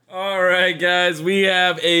right, guys, we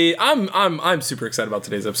have I'm super excited about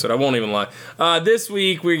today's episode. I won't even lie. This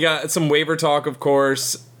week we got some waiver talk, of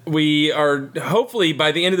course. We are hopefully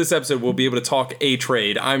by the end of this episode we'll be able to talk a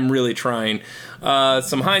trade. I'm really trying.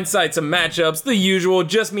 Some hindsight, some matchups, the usual.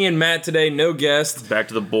 Just me and Matt today, no guest. Back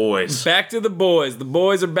to the boys. Back to the boys. The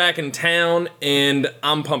boys are back in town, and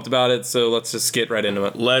I'm pumped about it. So let's just get right into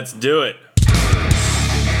it. Let's do it.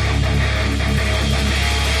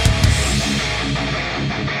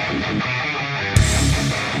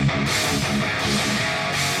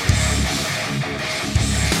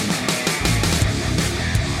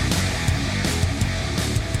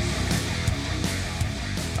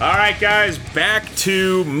 All right, guys, back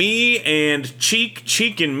to me and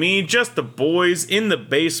Cheek and me, just the boys in the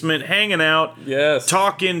basement, hanging out, Yes.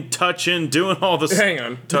 talking, touching, doing all the Hang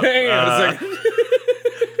on a second.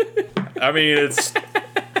 I mean, it's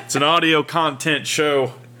an audio content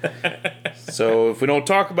show, so if we don't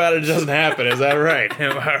talk about it, it doesn't happen. Is that right?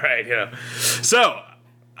 All right, yeah. So,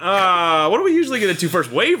 what do we usually get into first?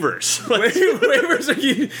 Waivers. Waivers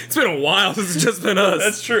it's been a while since it's just been us.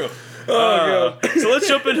 That's true. God. So let's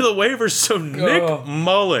jump into the waivers. So Nick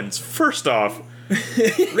Mullins, first off,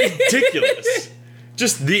 ridiculous.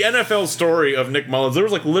 Just the NFL story of Nick Mullins. There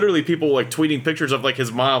was like literally people like tweeting pictures of like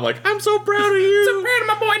his mom, like, I'm so proud of you. So proud of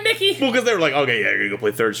my boy Nicky. Well, because they were like, okay, yeah, you're gonna go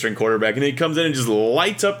play third string quarterback, and then he comes in and just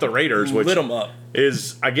lights up the Raiders, which lit him up.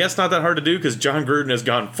 is, I guess, not that hard to do because John Gruden has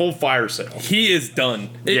gone full fire sale. He is done.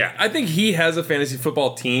 Yeah. I think he has a fantasy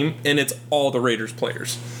football team, and it's all the Raiders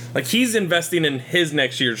players. Like, he's investing in his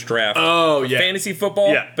next year's draft. Oh, yeah. Fantasy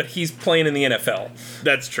football, Yeah. but he's playing in the NFL.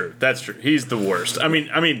 That's true. That's true. He's the worst. I mean,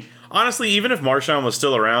 honestly, even if Marshawn was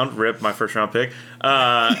still around, rip my first round pick.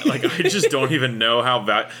 Like I just don't even know how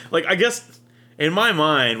like I guess in my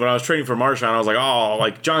mind when I was trading for Marshawn, I was like, oh,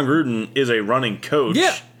 like John Gruden is a running coach.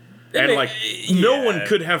 Yeah. And like no one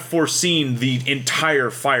could have foreseen the entire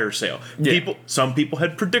fire sale. Yeah. Some people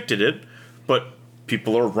had predicted it, but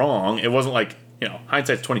people are wrong. It wasn't like,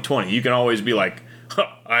 hindsight's 20/20. You can always be like,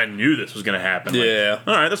 I knew this was going to happen. Yeah. Like,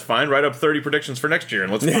 all right, that's fine. Write up 30 predictions for next year,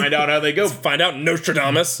 and let's find out how they go. Find out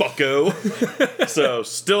Nostradamus. Bucko. So,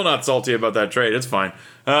 still not salty about that trade. It's fine.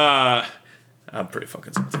 I'm pretty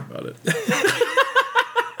fucking salty about it.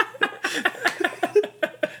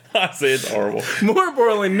 Honestly, it's horrible. More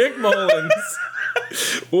importantly, Nick Mullins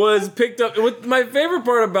was picked up. My favorite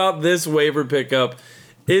part about this waiver pickup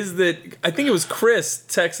is that I think it was Chris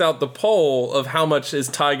texts out the poll of how much is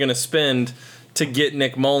Ty going to spend to get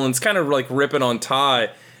Nick Mullins, kind of like ripping on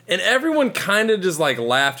Ty. And everyone kind of just like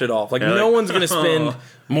laughed it off. Like, no one's going to spend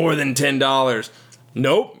more than $10.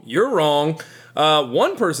 Nope, you're wrong.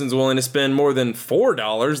 One person's willing to spend more than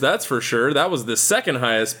 $4, that's for sure. That was the second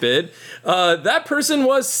highest bid. That person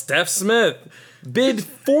was Steph Smith. Bid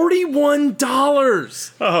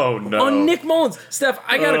 $41 on Nick Mullins. Steph,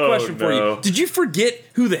 I got a question for you. Did you forget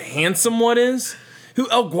who the handsome one is? Who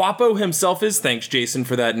El Guapo himself is? Thanks, Jason,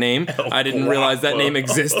 for that name. I didn't realize that name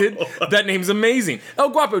existed. That name's amazing. El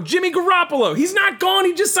Guapo, Jimmy Garoppolo. He's not gone.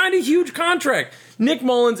 He just signed a huge contract. Nick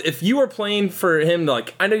Mullins, if you are playing for him,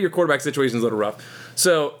 like, I know your quarterback situation is a little rough.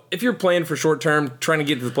 So if you're playing for short term, trying to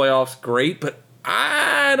get to the playoffs, great. But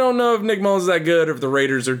I don't know if Nick Mullins is that good or if the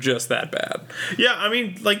Raiders are just that bad. Yeah, I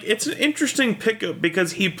mean, like, it's an interesting pickup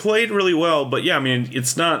because he played really well, but yeah, I mean,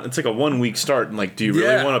 it's like a 1 week start, and like, do you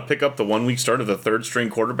really want to pick up the 1 week start of the third string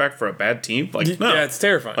quarterback for a bad team? Like, no. Yeah, it's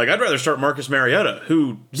terrifying. Like, I'd rather start Marcus Mariota,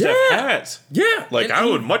 who Steph has. Yeah. Like, and I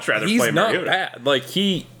would much rather play Mariota. He's not bad. Like,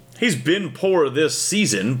 He's been poor this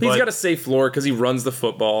season, but he's got a safe floor because he runs the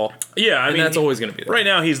football. Yeah, I mean, that's always going to be there. Right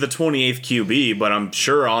now, he's the 28th QB, but I'm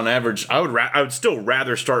sure on average, I would still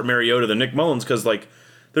rather start Mariota than Nick Mullins because, like,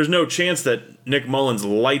 there's no chance that Nick Mullins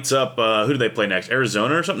lights up. Who do they play next?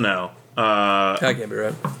 Arizona or something? No. That can't be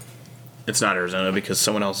right. It's not Arizona because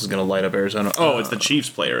someone else is going to light up Arizona. Oh, it's the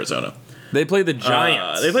Chiefs play Arizona. They play the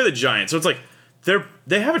Giants. They play the Giants, so it's like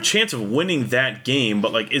they have a chance of winning that game,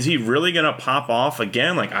 but like, is he really gonna pop off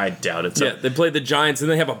again? Like, I doubt it. They play the Giants and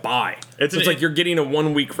they have a bye. It's like you're getting a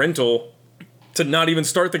 1 week rental to not even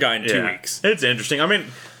start the guy in 2 weeks. It's interesting. I mean,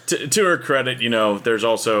 to her credit, there's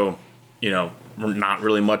also, not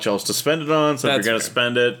really much else to spend it on. So if you're gonna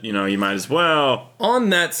spend it, you might as well. On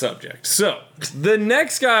that subject, so the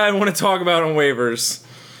next guy I want to talk about on waivers,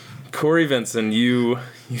 Corey Vincent, you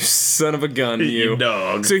son of a gun, you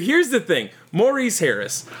dog. So here's the thing. Maurice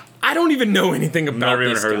Harris. I don't even know anything about Never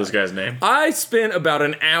even this heard guy. of this guy's name. I spent about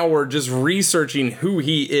an hour just researching who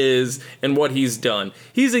he is and what he's done.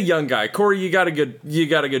 He's a young guy. Corey, you got a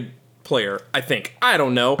good player, I think. I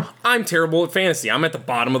don't know. I'm terrible at fantasy. I'm at the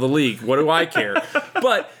bottom of the league. What do I care?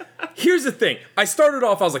 But here's the thing. I started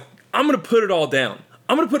off, I was like, I'm going to put it all down.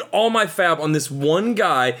 I'm going to put all my fab on this one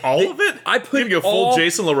guy. All of it? I put you go full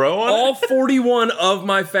Jason LaRoe on all it? 41 of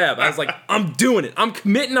my fab. I was like, I'm doing it. I'm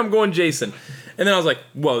committing. I'm going Jason. And then I was like,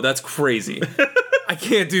 whoa, that's crazy. I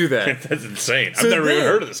can't do that. That's insane. So I've never even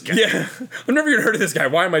heard of this guy. Yeah, I've never even heard of this guy.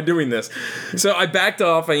 Why am I doing this? So I backed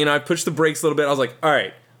off. And, I pushed the brakes a little bit. I was like, all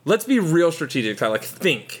right, let's be real strategic. Ty. Like,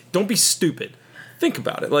 think. Don't be stupid. Think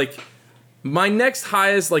about it. Like, my next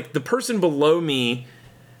highest, like, the person below me,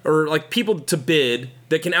 or, like, people to bid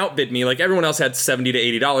that can outbid me, like, everyone else had $70 to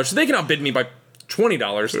 $80, so they can outbid me by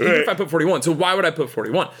 $20, even if I put 41. So why would I put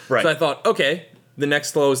 41? Right. So I thought, okay, the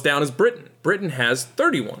next lowest down is Britain. Britain has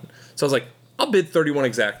 31. So I was like, I'll bid 31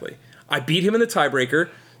 exactly. I beat him in the tiebreaker.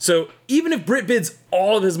 So even if Britt bids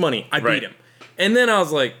all of his money, I beat him. And then I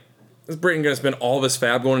was like, is Britain going to spend all of his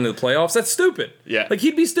fab going into the playoffs? That's stupid. Yeah. Like,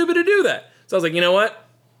 he'd be stupid to do that. So I was like, you know what?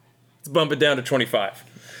 Let's bump it down to 25.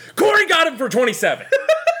 Corey got him for 27.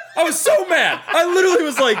 I was so mad. I literally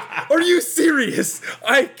was like, are you serious?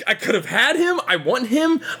 I could have had him. I want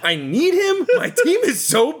him. I need him. My team is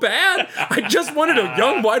so bad. I just wanted a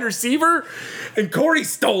young wide receiver, and Corey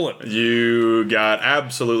stole him. You got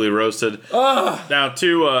absolutely roasted. Now,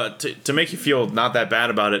 to make you feel not that bad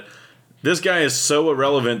about it, this guy is so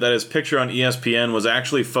irrelevant that his picture on ESPN was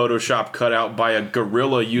actually Photoshop cut out by a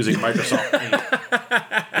gorilla using Microsoft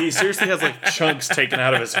Paint. He seriously has like chunks taken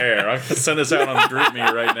out of his hair. I'm going to send this out on the group me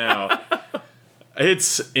right now.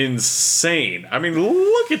 It's insane. I mean,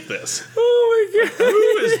 look at this. Oh my god.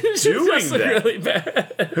 Who is doing that? Really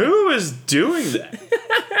bad. Who is doing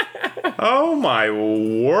that? Oh my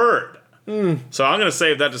word. So I'm going to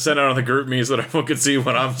save that to send out on the group me so that everyone can see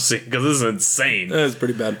what I'm seeing, because this is insane. That's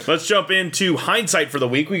pretty bad. Let's jump into hindsight for the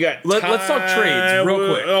week. We got Let's talk trades real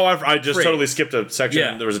quick. Oh, I just Trade. totally skipped a section.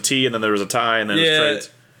 Yeah. There was a T, and then there was a tie, and then it was trades.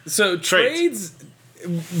 So trades,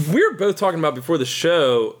 we were both talking about before the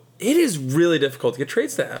show. It is really difficult to get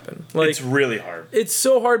trades to happen. Like, It's really hard. it's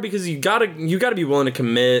so hard because you gotta be willing to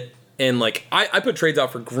commit. And like I put trades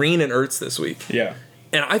out for Green and Ertz this week. Yeah.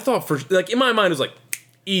 And I thought for like in my mind it was like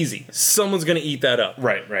easy. Someone's gonna eat that up.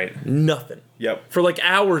 Right. Nothing. Yep. For like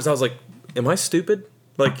hours I was like, am I stupid?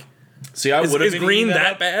 Like See, I would have is been Green eating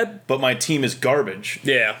that up, bad? but my team is garbage.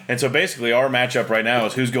 Yeah. And so basically our matchup right now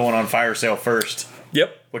is who's going on fire sale first,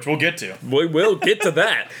 Yep. which we'll get to. We will get to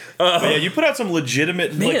that. But yeah, you put out some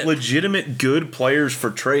legitimate good players for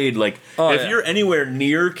trade. Like, if you're anywhere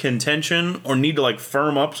near contention or need to like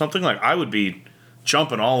firm up something, like I would be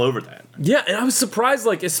jumping all over that. Yeah, and I was surprised,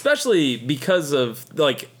 like, especially because of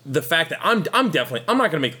like the fact that I'm not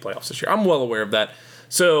gonna make the playoffs this year. I'm well aware of that.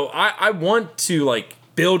 So I want to like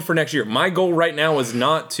build for next year. My goal right now is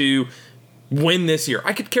not to win this year.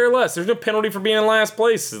 I could care less. There's no penalty for being in last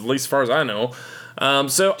place, at least as far as I know.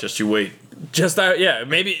 So Just you wait.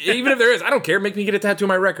 maybe even if there is, I don't care. Make me get a tattoo on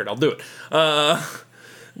my record. I'll do it.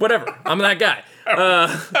 Whatever. I'm that guy.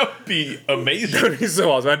 That would be amazing. That'd be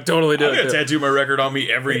so awesome. I'd totally do I'm it. gonna too. tattoo my record on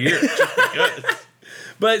me every year. Just because.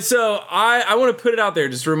 But so I want to put it out there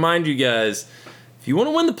just to remind you guys, if you want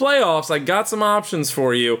to win the playoffs, I got some options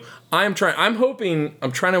for you. I'm trying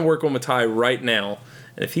to work on Matai right now.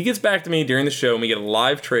 And if he gets back to me during the show and we get a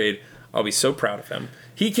live trade, I'll be so proud of him.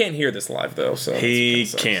 He can't hear this live though, so He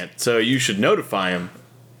can't. So you should notify him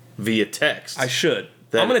via text. I should.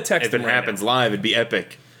 that I'm gonna text if him it right happens now. live, it'd be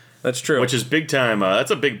epic. That's true. Which is big time.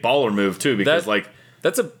 That's a big baller move too, because That-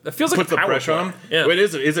 it feels like puts a the power pressure play. on him. Yeah. Well,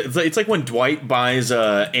 it's like when Dwight buys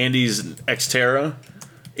Andy's Xterra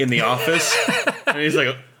in the office, and he's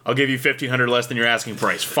like, "I'll give you $1,500 less than your asking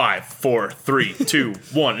price. 5, 4, 3, 2,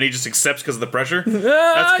 1," and he just accepts because of the pressure. That's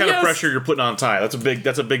the kind of pressure you're putting on Ty. That's a big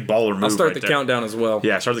baller move. I'll start right the there. countdown as well.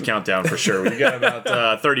 Yeah, start the countdown for sure. We got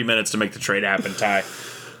about 30 minutes to make the trade happen, Ty.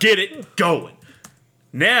 Get it going.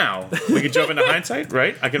 Now we can jump into hindsight,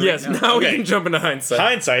 right? I can. Yes, now we can jump into hindsight.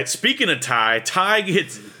 Hindsight. Speaking of Ty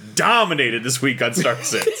gets dominated this week on Start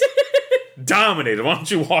Sits. Dominated. Why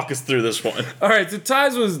don't you walk us through this one? All right, so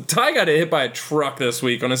Ty got hit by a truck this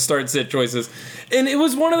week on his start sit choices, and it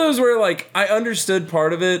was one of those where like I understood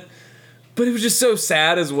part of it, but it was just so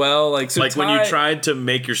sad as well. Like When you tried to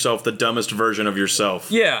make yourself the dumbest version of yourself.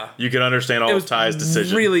 yeah, You can understand all of Ty's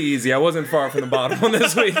decisions. really easy. I wasn't far from the bottom on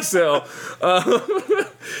this week, so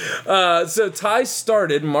so Ty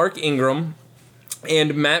started Mark Ingram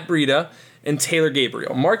and Matt Breida and Taylor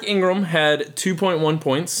Gabriel. Mark Ingram had 2.1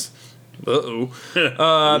 points.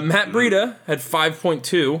 Matt Breida had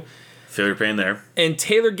 5.2. Feel your pain there. And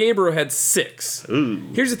Taylor Gabriel had 6. Ooh.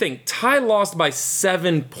 Here's the thing. Ty lost by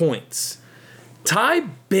 7 points. Ty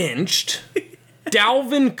benched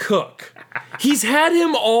Dalvin Cook. He's had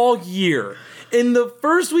him all year. In the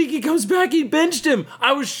first week he comes back, he benched him.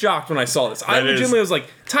 I was shocked when I saw this. I legitimately was like,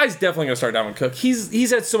 Ty's definitely going to start Dalvin Cook.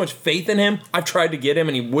 He's had so much faith in him. I've tried to get him,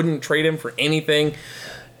 and he wouldn't trade him for anything.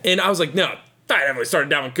 And I was like, no, Ty definitely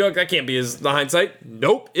started Dalvin Cook. That can't be the hindsight.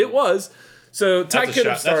 Nope, it was. So Ty could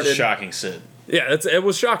have started. That's a shocking sit. Yeah, it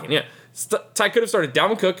was shocking, yeah. Ty could have started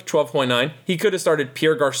Dalvin Cook, 12.9. He could have started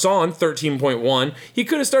Pierre Garçon, 13.1. He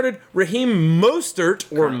could have started Raheem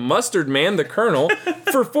Mostert, or Mustard Man, the Colonel,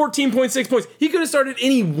 for 14.6 points. He could have started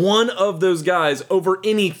any one of those guys over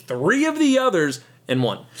any three of the others and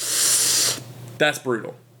won. That's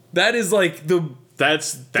brutal. That is like the...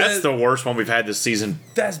 That's the worst one we've had this season.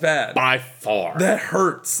 That's bad. By far. That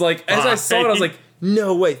hurts. Like, as I saw it, I was like,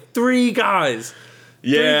 no way. Three guys.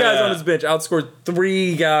 Yeah. Three guys on his bench outscored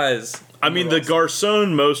three guys. I mean, the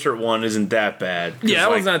Garcon Mostert one isn't that bad. Yeah, that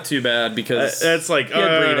one's not too bad because that's like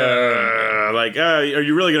are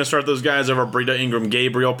you really going to start those guys over Breida, Ingram,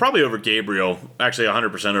 Gabriel? Probably over Gabriel. Actually,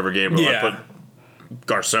 100% over Gabriel. Yeah. I put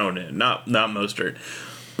Garcon in, not Mostert.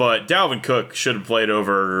 But Dalvin Cook should have played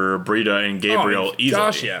over Breida and Gabriel easily.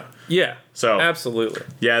 Gosh, yeah. Yeah. So absolutely.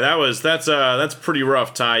 Yeah, that's pretty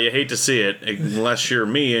rough, Ty. You hate to see it, unless you're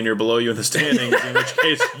me and you're below you in the standings, in which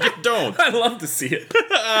case you don't. I'd love to see it.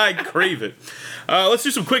 I crave it. Let's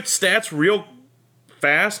do some quick stats real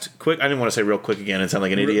fast. Quick. I didn't want to say real quick again and sound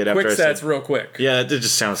like an idiot after I said. Quick stats real quick. Yeah, it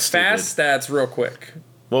just sounds stupid. Fast stats real quick.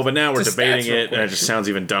 Well, but now we're debating it, and it just sounds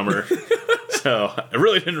even dumber. So I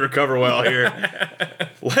really didn't recover well here.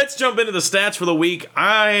 Let's jump into the stats for the week.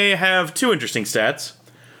 I have two interesting stats.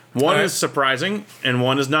 One is surprising, and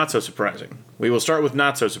one is not so surprising. We will start with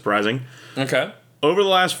not so surprising. Okay. Over the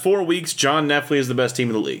last 4 weeks, John Neffley is the best team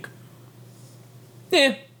in the league.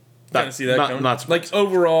 Yeah. Kind of see that coming. Not like,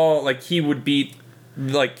 overall, like, he would beat,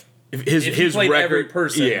 like, his played record, every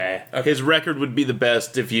person. Yeah. Okay. His record would be the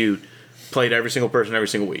best if you played every single person every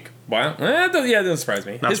single week. Wow. It doesn't surprise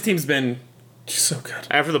me. His team's been so good.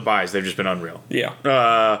 After the buys, they've just been unreal.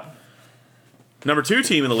 Yeah. Number 2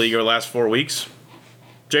 team in the league over the last 4 weeks,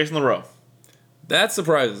 Jason LaRoe. That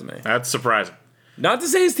surprises me. That's surprising. Not to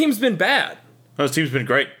say his team's been bad. No, his team's been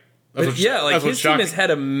great. His team has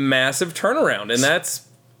had a massive turnaround, and that's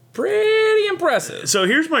pretty impressive. So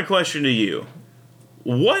here's my question to you.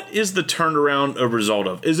 What is the turnaround a result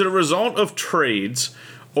of? Is it a result of trades,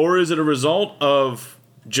 or is it a result of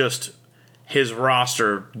just his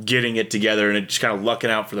roster getting it together and it just kind of lucking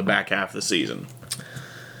out for the back half of the season?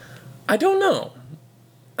 I don't know.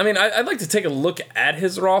 I mean, I'd like to take a look at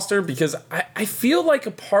his roster because I feel like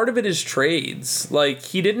a part of it is trades. Like,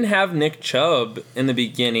 he didn't have Nick Chubb in the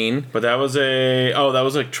beginning. But that was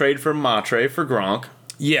a trade for Matre for Gronk.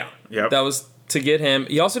 Yeah. Yep. That was to get him.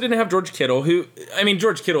 He also didn't have George Kittle,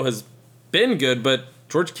 George Kittle has been good, but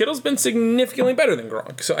George Kittle's been significantly better than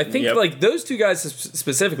Gronk. So I think like those two guys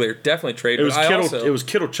specifically are definitely traded. It was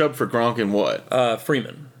Kittle, Chubb for Gronk and what?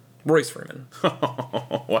 Freeman. Royce Freeman.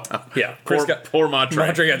 Wow. Yeah. Poor Matre.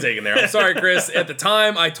 Matre got taken there. I'm sorry, Chris. At the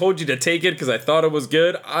time, I told you to take it because I thought it was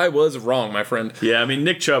good. I was wrong, my friend. Yeah, I mean,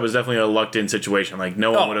 Nick Chubb is definitely a lucked-in situation. Like,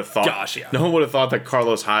 no one would have thought. Gosh, yeah. No one would have thought that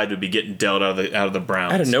Carlos Hyde would be getting dealt out of the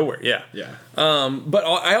Browns. Out of nowhere, yeah. Yeah. But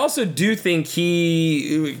I also do think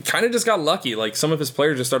he kind of just got lucky. Like, some of his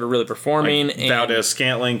players just started really performing. Like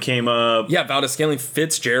Valdez-Scantling came up. Yeah, Valdez-Scantling.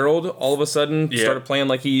 Fitzgerald all of a sudden started playing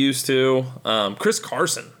like he used to. Chris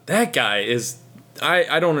Carson. That guy is...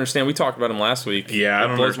 I don't understand. We talked about him last week.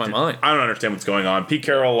 Yeah, it blows my mind. I don't understand what's going on. Pete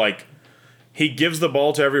Carroll, like, he gives the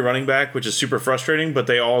ball to every running back, which is super frustrating, but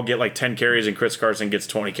they all get like 10 carries and Chris Carson gets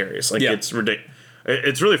 20 carries. Like, it's ridiculous.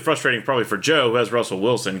 It's really frustrating probably for Joe, who has Russell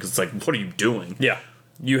Wilson, because it's like, what are you doing? Yeah.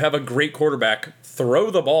 You have a great quarterback.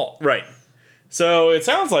 Throw the ball. Right. So it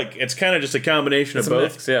sounds like it's kind of just a combination of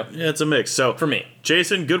both. Mix, yeah. Yeah, it's a mix. So for me,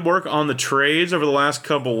 Jason, good work on the trades over the last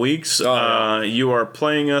couple weeks. You are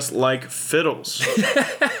playing us like fiddles. It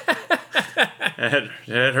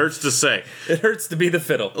hurts to say. It hurts to be the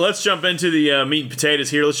fiddle. Let's jump into the meat and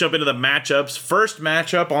potatoes here. Let's jump into the matchups. First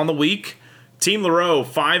matchup on the week. Team LaRoe,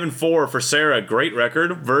 5-4 for Sarah. Great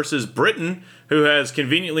record. Versus Britton, who has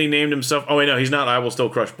conveniently named himself... Oh, wait, no, he's not. I will still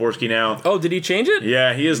crush Borski now. Oh, did he change it?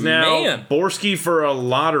 Yeah, he is now Borski for a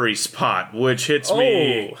lottery spot, which hits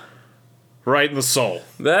me right in the soul.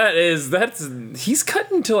 He's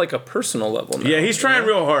cutting to like a personal level now. Yeah, he's trying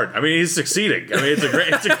real hard. I mean, he's succeeding. I mean,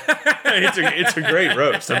 it's a great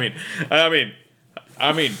roast. I mean,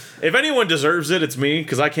 if anyone deserves it, it's me,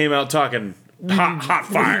 because I came out talking... Hot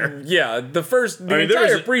fire. Yeah, the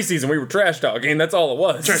entire preseason we were trash talking. That's all it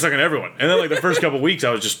was. Trash talking everyone, and then like the first couple weeks,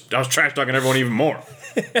 I was trash talking everyone even more.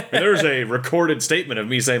 And there's a recorded statement of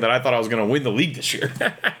me saying that I thought I was going to win the league this year,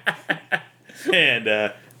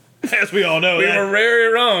 and as we all know. We were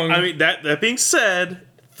very wrong. I mean, that being said,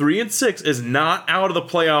 3-6 is not out of the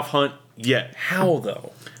playoff hunt yet. How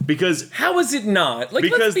though? Because how is it not? Like,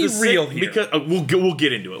 because let's be real here. Because we'll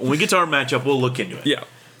get into it when we get to our matchup. We'll look into it. Yeah.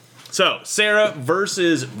 So Sarah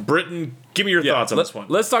versus Britain. Give me your thoughts on this one.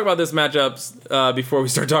 Let's talk about this matchup before we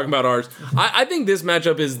start talking about ours. I think this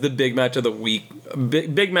matchup is the big match of the week.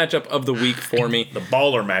 Big matchup of the week for me. The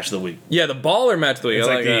baller match of the week. Yeah, the baller match of the week. It's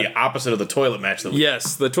I like the opposite of the toilet match of the week.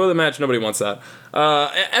 Yes, the toilet match. Nobody wants that.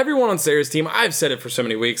 Everyone on Sarah's team, I've said it for so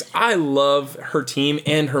many weeks. I love her team,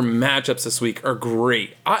 and her matchups this week are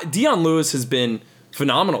great. Dion Lewis has been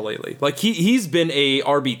phenomenal lately. Like he's been a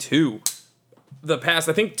RB2 the past,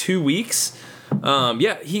 I think, 2 weeks.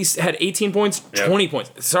 He's had 18 points, 20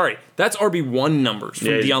 points. Sorry, that's RB1 numbers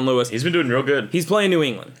from Dion Lewis. He's been doing real good. He's playing New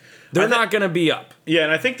England. They're not going to be up. Yeah,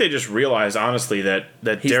 and I think they just realized, honestly, that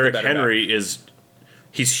Derrick Henry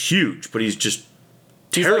he's huge, but he's just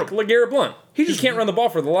terrible. He's like LeGarrette Blount. He just can't run the ball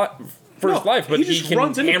for his life, but he can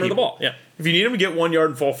runs into hammer the ball. Yeah. If you need him to get 1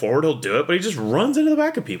 yard and fall forward, he'll do it, but he just runs into the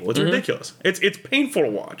back of people. It's ridiculous. It's painful to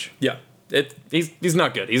watch. Yeah. He's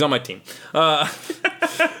not good. He's on my team.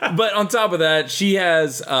 But on top of that, she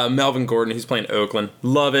has Melvin Gordon. He's playing Oakland.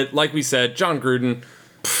 Love it. Like we said, John Gruden,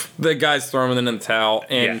 the guy's throwing it in the towel.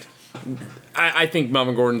 And I think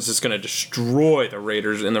Melvin Gordon's just going to destroy the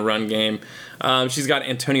Raiders in the run game. She's got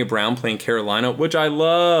Antonio Brown playing Carolina, which I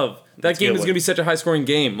love. That game is going to be such a high-scoring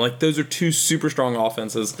game. Like, those are two super strong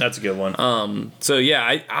offenses. That's a good one. So,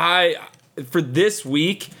 yeah, I for this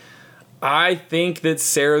week, I think that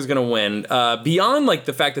Sarah's going to win. Beyond, like,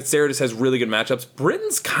 the fact that Sarah just has really good matchups,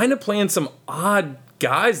 Britain's kind of playing some odd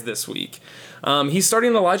guys this week. He's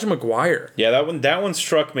starting Elijah McGuire. Yeah, that one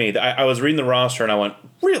struck me. I was reading the roster and I went,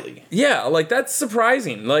 really? Yeah, like, that's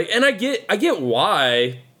surprising. Like, and I get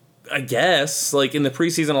why. I guess, like, in the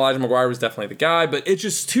preseason, Elijah McGuire was definitely the guy, but it's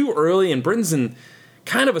just too early, and Britain's in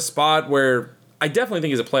kind of a spot where I definitely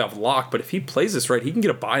think he's a playoff lock, but if he plays this right, he can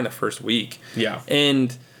get a bye in the first week. Yeah.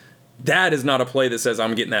 And that is not a play that says,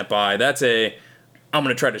 I'm getting that bye. That's I'm going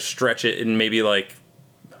to try to stretch it and maybe, like,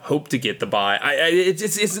 hope to get the bye.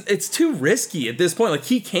 It's too risky at this point. Like,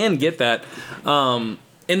 he can get that. And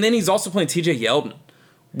then he's also playing TJ Yeldon,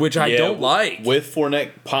 which I don't like. With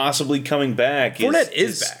Fournette possibly coming back, Fournette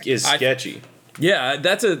is back. Is sketchy.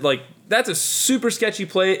 That's a super sketchy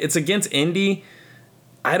play. It's against Indy.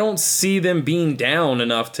 I don't see them being down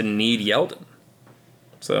enough to need Yeldon.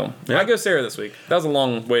 So I go Sarah this week. That was a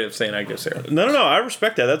long way of saying I go Sarah. No. I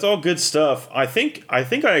respect that. That's all good stuff. I think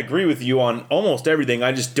I agree with you on almost everything.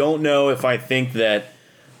 I just don't know if I think that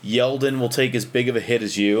Yeldon will take as big of a hit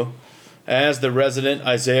as you. As the resident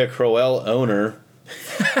Isaiah Crowell owner,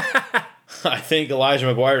 I think Elijah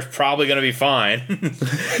McGuire is probably going to be fine.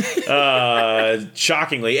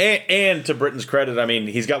 Shockingly. And to Britain's credit, I mean,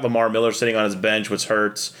 he's got Lamar Miller sitting on his bench, which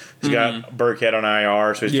hurts. He's got Burkhead on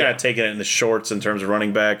IR, so he's kind of taking it in the shorts in terms of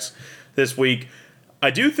running backs this week.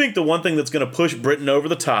 I do think the one thing that's going to push Britain over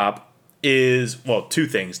the top is, well, two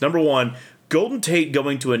things. Number one, Golden Tate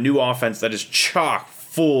going to a new offense that is chock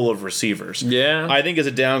full of receivers. Yeah. I think is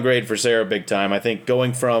a downgrade for Sarah big time. I think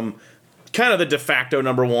going from kind of the de facto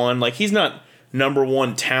number one, like he's not number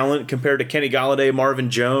one talent compared to Kenny Golladay, Marvin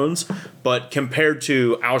Jones, but compared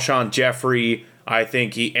to Alshon Jeffrey, I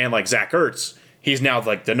think and like Zach Ertz, he's now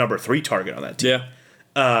like the number 3 target on that team.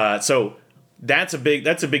 Yeah. So that's a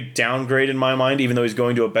big downgrade in my mind, even though he's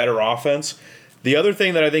going to a better offense. The other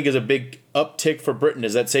thing that I think is a big uptick for Britain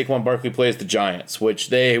is that Saquon Barkley plays the Giants, which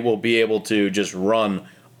they will be able to just run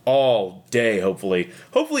all day, hopefully.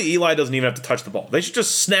 Hopefully Eli doesn't even have to touch the ball. They should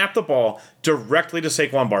just snap the ball directly to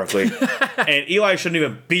Saquon Barkley, and Eli shouldn't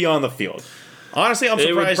even be on the field. Honestly, I'm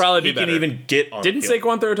surprised he can even get on Didn't the field.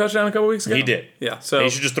 Saquon throw a touchdown a couple weeks ago? He did. Yeah, so he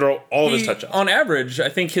should just throw all of his touchdowns. On average, I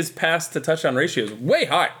think his pass to touchdown ratio is way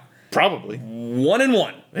high. Probably.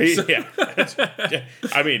 1-1. Yeah.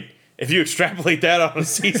 I mean, if you extrapolate that on a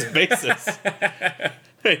season basis,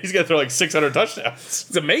 he's going to throw like 600 touchdowns.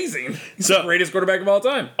 It's amazing. He's the greatest quarterback of all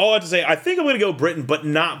time. All I have to say, I think I'm going to go Britain, but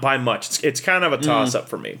not by much. It's kind of a toss-up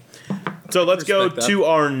for me. So let's go to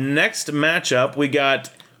our next matchup. We got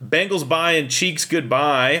Bengals bye and Cheeks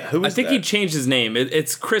goodbye. Who is I think that? he changed his name.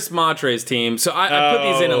 It's Chris Matre's team. So I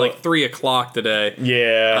put these in at like 3 o'clock today.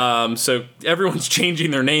 Yeah. So everyone's changing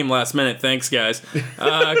their name last minute. Thanks, guys.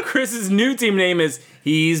 Chris's new team name is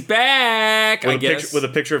He's Back, I guess. With a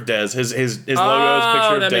picture of Dez. His logo is a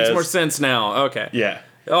picture of Dez. That makes more sense now. Okay. Yeah.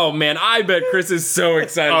 Oh, man, I bet Chris is so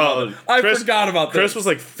excited about it. I forgot about this. Chris was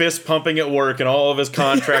like fist pumping at work, and all of his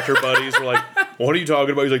contractor buddies were like, what are you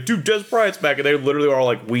talking about? He's like, dude, Des Bryant's back. And they literally are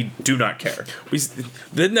like, we do not care.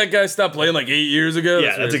 Didn't that guy stop playing like 8 years ago?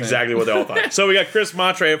 Yeah, that's exactly what they all thought. So we got Chris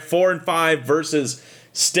Matre at 4-5 versus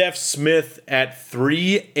Steph Smith at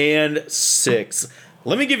 3-6.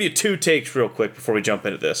 Let me give you 2 takes real quick before we jump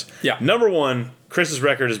into this. Yeah. Number 1, Chris's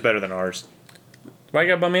record is better than ours. Why you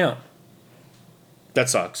gotta bum me out? That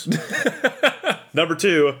sucks. Number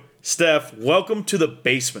 2, Steph, welcome to the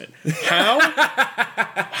basement.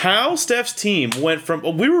 How Steph's team went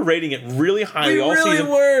from... we were rating it really highly all really season.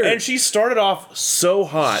 were. And she started off so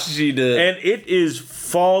hot. She did. And it is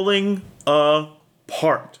falling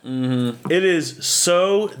apart. Mm-hmm. It is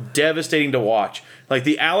so devastating to watch. Like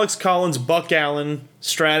the Alex Collins, Buck Allen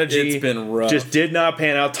strategy. It's been rough. Just did not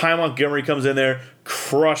pan out. Ty Montgomery comes in there,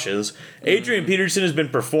 crushes. Adrian Peterson has been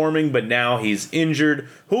performing, but now he's injured.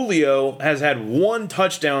 Julio has had 1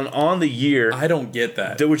 touchdown on the year. I don't get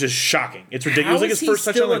that. Which is shocking. It's ridiculous. How It was like is his he first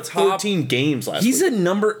touchdown in still like 13 games last He's week. a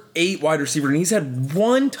number 8 wide receiver, and he's had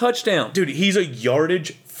 1 touchdown. Dude, he's a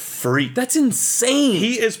yardage freak. That's insane.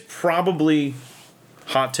 He is probably,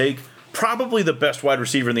 hot take, probably the best wide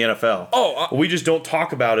receiver in the NFL. Oh, we just don't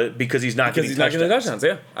talk about it because he's not getting touchdowns.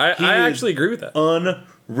 Yeah, I actually agree with that.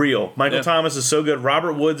 Unreal. Michael Thomas is so good.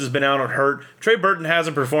 Robert Woods has been out on hurt. Trey Burton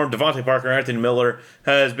hasn't performed. Devontae Parker, Anthony Miller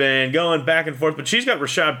has been going back and forth, but she's got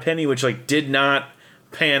Rashad Penny, which did not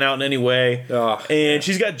pan out in any way. And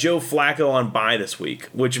she's got Joe Flacco on bye this week,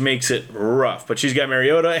 which makes it rough. But she's got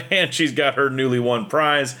Mariota, and she's got her newly won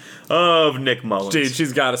prize of Nick Mullins. Dude,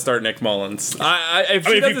 she's got to start Nick Mullins. If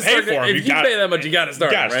you pay for him, if you pay that much, you got to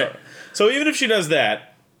start him, right? Start. So even if she does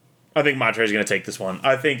that, I think Montre's going to take this one.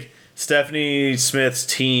 I think Stephanie Smith's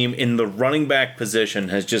team in the running back position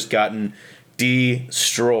has just gotten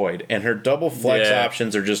destroyed, and her double flex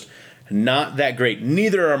options are just not that great.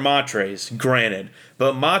 Neither are Matre's, granted,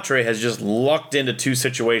 but Matre has just lucked into 2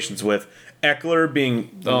 situations with Eckler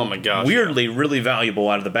being weirdly really valuable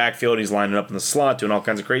out of the backfield. He's lining up in the slot, doing all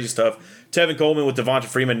kinds of crazy stuff. Tevin Coleman with Devonta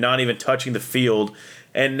Freeman not even touching the field.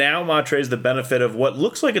 And now Matre's the benefit of what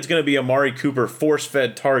looks like it's going to be Amari Cooper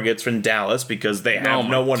force-fed targets from Dallas because they have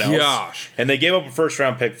no one else. And they gave up a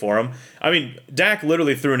first-round pick for him. I mean, Dak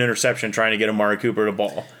literally threw an interception trying to get Amari Cooper the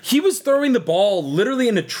ball. He was throwing the ball literally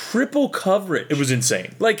into triple coverage. It was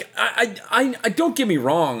insane. I don't get me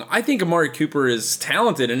wrong. I think Amari Cooper is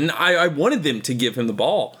talented, and I wanted them to give him the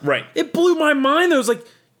ball. Right. It blew my mind. I was like,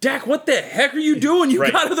 Dak, what the heck are you doing? You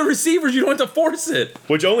got other receivers. You don't have to force it.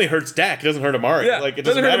 Which only hurts Dak. It doesn't hurt Amari. Yeah, it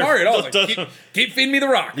doesn't hurt Amari at all. Keep feeding me the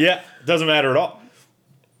rock. Yeah, doesn't matter at all.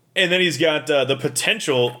 And then he's got the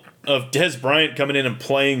potential of Des Bryant coming in and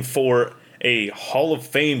playing for a Hall of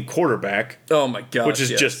Fame quarterback. Oh my gosh. Which is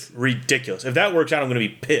just ridiculous. If that works out, I'm going to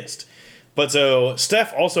be pissed. But so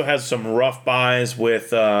Steph also has some rough buys with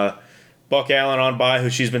Buck Allen on bye, who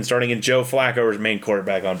she's been starting, and Joe Flacco, her main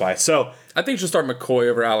quarterback, on bye. So I think she'll start McCoy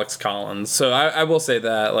over Alex Collins. So I will say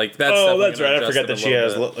that. That's right. I forgot that she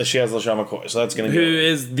has LaShawn McCoy. So that's going to be... Who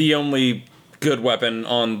is the only good weapon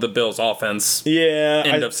on the Bills' offense. Yeah.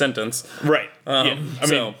 End of sentence. Right. Yeah. I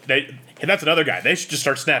mean, that's another guy. They should just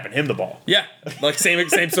start snapping him the ball. Yeah.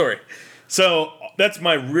 Same story. So that's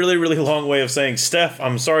my really, really long way of saying, Steph,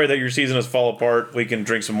 I'm sorry that your season has fallen apart. We can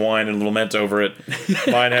drink some wine and lament over it.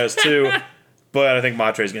 Mine has too. But I think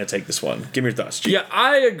Matre is going to take this one. Give me your thoughts, Chief. Yeah,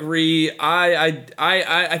 I agree.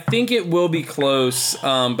 I think it will be close,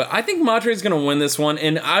 but I think Matre is going to win this one.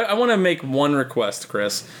 And I want to make one request,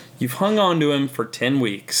 Chris. You've hung on to him for 10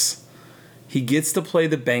 weeks. He gets to play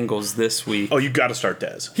the Bengals this week. Oh, you got to start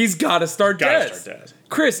Dez. He's got to start Dez.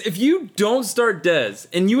 Chris, if you don't start Dez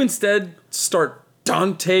and you instead start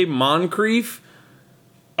Dante Moncrief,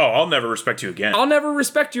 oh, I'll never respect you again. I'll never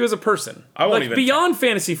respect you as a person. I won't even. Beyond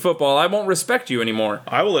fantasy football, I won't respect you anymore.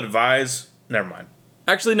 I will advise. Never mind.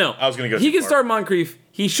 Actually, no. I was going to go. He can start Moncrief.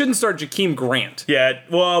 He shouldn't start Jakeem Grant. Yeah,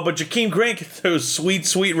 well, but Jakeem Grant gets those sweet,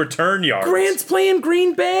 sweet return yards. Grant's playing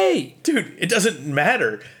Green Bay. Dude, it doesn't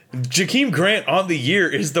matter. Jakeem Grant on the year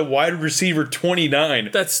is the wide receiver 29.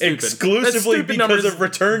 That's stupid. Exclusively because of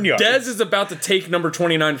return yards. Dez is about to take number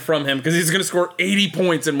 29 from him because he's going to score 80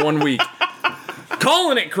 points in 1 week.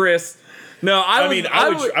 Calling it, Chris. No,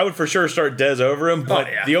 I would for sure start Dez over him, but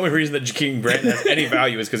the only reason that Jakeem Grant has any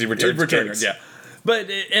value is because he returns kicks. Yeah. But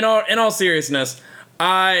in all seriousness,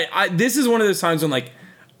 this is one of those times when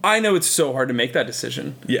I know it's so hard to make that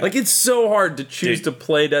decision. Yeah. It's so hard to choose to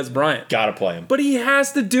play Dez Bryant. Gotta play him. But he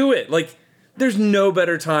has to do it. There's no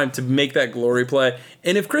better time to make that glory play.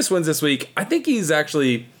 And if Chris wins this week, I think he's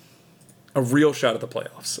actually a real shot at the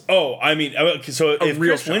playoffs. Oh, I mean, so if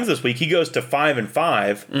Chris wins this week, he goes to 5-5.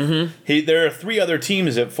 Mm-hmm. There are 3 other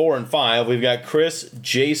teams at 4-5. We've got Chris,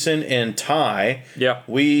 Jason, and Ty. Yeah.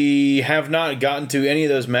 We have not gotten to any of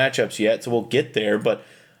those matchups yet, so we'll get there. But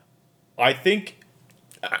I think,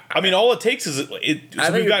 I mean, all it takes is we've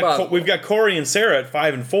got Corey and Sarah at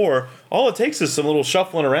 5-4. All it takes is some little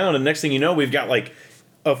shuffling around, and next thing you know, we've got like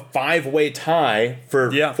a 5-way tie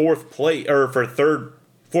for fourth place or for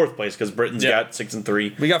fourth place because Britain's got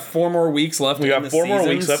 6-3. We got 4 more weeks left. We got 4 more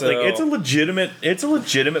weeks left. Like, it's a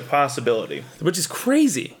legitimate possibility, which is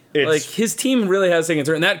crazy. Like his team really has taken a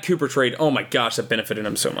turn. And that Cooper trade, oh my gosh, that benefited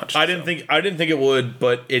him so much. I didn't think it would,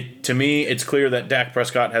 but to me, it's clear that Dak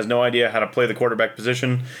Prescott has no idea how to play the quarterback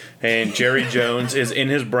position, and Jerry Jones is in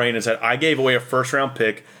his brain and said, "I gave away a first-round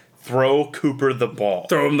pick. Throw Cooper the ball.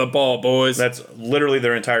 Throw him the ball, boys." That's literally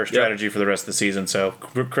their entire strategy for the rest of the season. So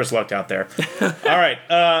Chris lucked out there. All right,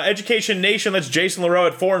 Education Nation. That's Jason LaRoe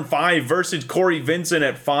at 4-5 versus Corey Vincent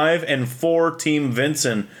at 5-4. Team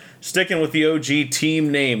Vincent sticking with the OG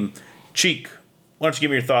team name. Cheek, why don't you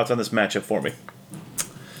give me your thoughts on this matchup for me?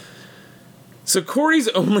 So Corey's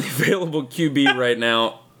only available QB right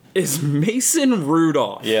now is Mason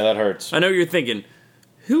Rudolph. Yeah, that hurts. I know you're thinking,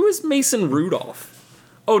 who is Mason Rudolph?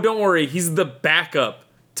 Oh, don't worry. He's the backup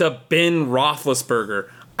to Ben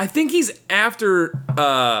Roethlisberger. I think he's after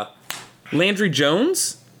Landry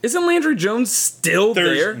Jones. Isn't Landry Jones still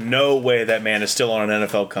there? There's no way that man is still on an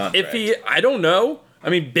NFL contract. I don't know. I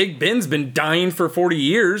mean, Big Ben's been dying for 40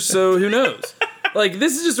 years, so who knows? Like,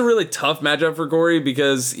 this is just a really tough matchup for Corey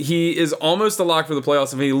because he is almost a lock for the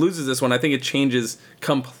playoffs. If he loses this one, I think it changes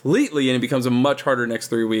completely and it becomes a much harder next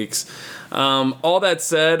 3 weeks. All that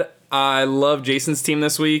said, I love Jason's team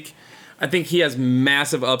this week. I think he has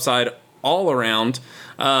massive upside all around.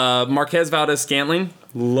 Marquez Valdez-Scantling,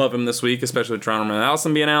 love him this week, especially with Toronto and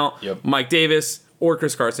Allison being out. Yep. Mike Davis or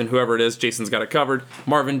Chris Carson, whoever it is, Jason's got it covered.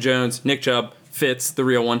 Marvin Jones, Nick Chubb, Fitz, the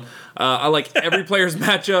real one. I like every player's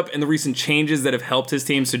matchup and the recent changes that have helped his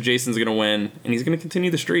team, so Jason's going to win, and he's going to continue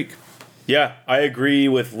the streak. Yeah, I agree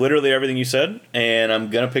with literally everything you said, and I'm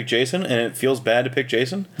going to pick Jason, and it feels bad to pick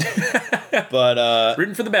Jason. But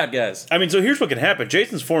rooting for the bad guys. I mean, so here's what can happen.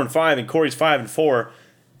 Jason's 4-5 and Corey's 5-4.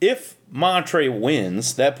 If Montre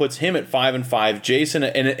wins, that puts him at 5-5. Jason,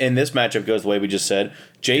 and this matchup goes the way we just said.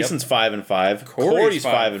 Jason's 5-5. Corey's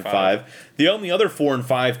 5-5. The only other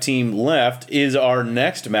 4-5 team left is our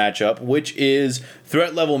next matchup, which is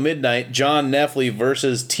Threat Level Midnight, John Neffley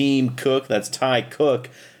versus Team Cook. That's Ty Cook.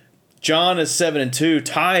 John is 7-2.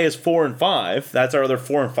 Ty is 4-5. That's our other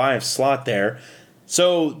 4-5 slot there.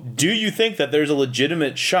 So, do you think that there's a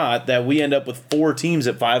legitimate shot that we end up with 4 teams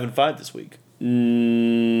at 5-5 this week?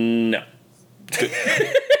 No.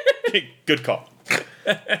 Good call.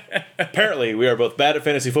 Apparently, we are both bad at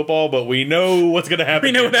fantasy football, but we know what's going to happen.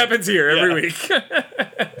 We know what happens here every week.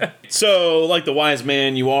 So, like the wise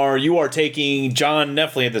man you are taking John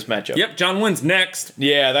Neffley at this matchup. Yep, John wins next.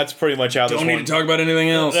 Yeah, that's pretty much how this one... Don't need to talk about anything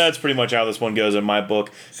else. That's pretty much how this one goes in my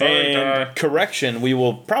book. Sorry, and correction, we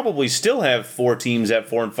will probably still have 4 teams at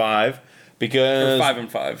 4-5 because...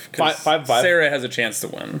 5-5. 5-5. Sarah has a chance to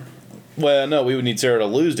win. Well, no, we would need Sarah to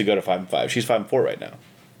lose to go to 5-5. She's 5-4 right now.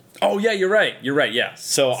 Oh, yeah, you're right. Yeah.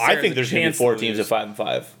 So I think there's going to be 4 teams at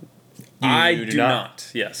 5-5. I do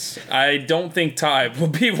not. Yes. I don't think Ty will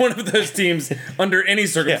be one of those teams under any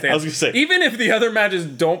circumstance. Yeah, I was going to say. Even if the other matches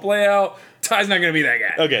don't play out, Ty's not going to be that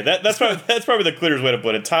guy. Okay, that's probably the clearest way to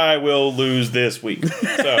put it. Ty will lose this week.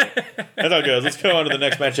 So that's how it goes. Let's go on to the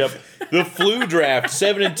next matchup. The Flu Draft,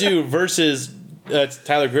 7-2 versus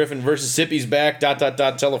Tyler Griffin versus Sippy's back. ...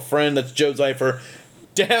 Tell a friend. That's Joe Zeifer.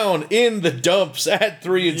 Down in the dumps at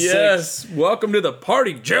 3-6. Yes, welcome to the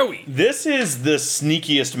party, Joey. This is the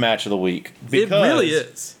sneakiest match of the week. It really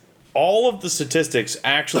is. All of the statistics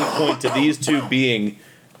actually point to these two being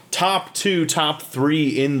top 2, top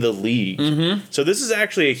 3 in the league. Mm-hmm. So this is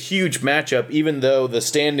actually a huge matchup, even though the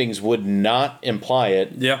standings would not imply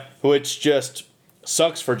it. Yeah. Which just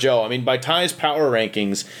sucks for Joe. I mean, by Ty's power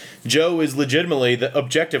rankings, Joe is legitimately,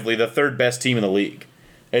 objectively, the 3rd best team in the league.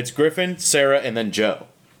 It's Griffin, Sarah, and then Joe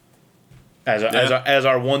as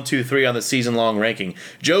our 1, 2, 3 on the season-long ranking.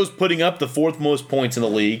 Joe's putting up the 4th most points in the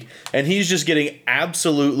league, and he's just getting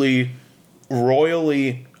absolutely,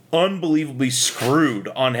 royally, unbelievably screwed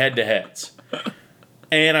on head-to-heads.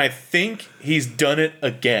 And I think he's done it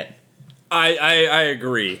again. I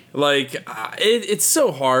agree. Like, it's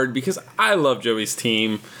so hard because I love Joey's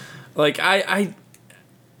team. Like, I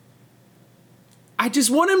just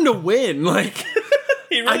want him to win. Like...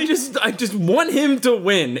 Really? I just want him to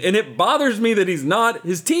win, and it bothers me that he's not.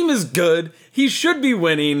 His team is good. He should be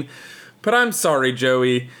winning, but I'm sorry,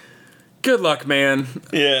 Joey. Good luck, man.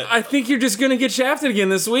 Yeah. I think you're just going to get shafted again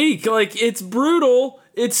this week. Like, it's brutal.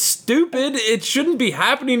 It's stupid. It shouldn't be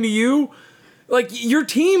happening to you. Like, your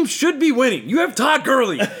team should be winning. You have Todd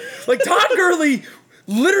Gurley. Like, Todd Gurley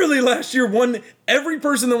literally last year won. Every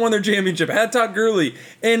person that won their championship had Todd Gurley.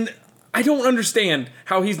 And I don't understand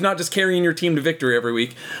how he's not just carrying your team to victory every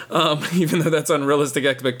week, even though that's unrealistic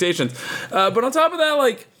expectations. But on top of that,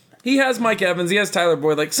 like, he has Mike Evans. He has Tyler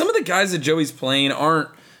Boyd. Like, some of the guys that Joey's playing aren't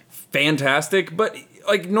fantastic, but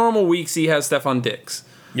like normal weeks he has Stephon Diggs.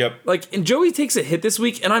 Yep. Like, and Joey takes a hit this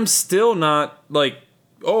week, and I'm still not like,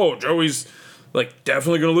 oh, Joey's like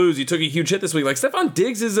definitely gonna lose. He took a huge hit this week. Like, Stephon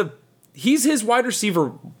Diggs he's his wide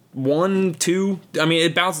receiver 1, 2. I mean,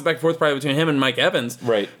 it bounces back and forth probably between him and Mike Evans.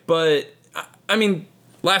 Right. But I mean,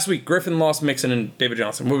 last week Griffin lost Mixon and David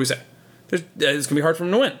Johnson. What do we say? It's gonna be hard for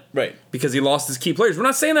him to win. Right. Because he lost his key players. We're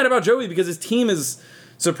not saying that about Joey because his team is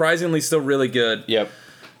surprisingly still really good. Yep.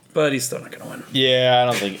 But he's still not going to win. Yeah,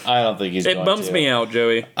 I don't think he's It going bumps to. me out,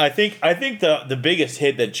 Joey. I think the biggest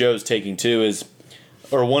hit that Joe's taking too is,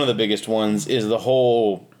 or one of the biggest ones, is the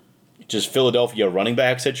whole just Philadelphia running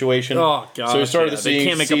back situation. Oh, gosh. So we started yeah. the They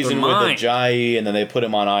can't make up their season with mind. Ajayi, and then they put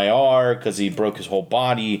him on IR because he broke his whole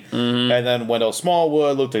body. Mm-hmm. And then Wendell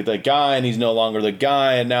Smallwood looked like that guy, and he's no longer the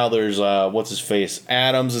guy. And now there's what's his face,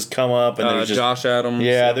 Adams has come up, and there's just Josh Adams.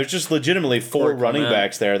 yeah, there's just legitimately 4 running Clement.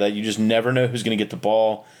 backs there that you just never know who's going to get the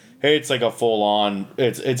ball. Hey, it's like a full on.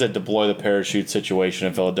 It's a deploy the parachute situation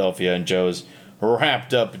in Philadelphia, and Joe's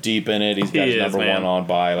wrapped up deep in it. He's got his number one on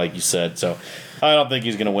bye, like you said. So I don't think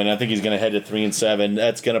he's going to win. I think he's going to head to 3-7.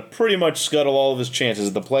 That's going to pretty much scuttle all of his chances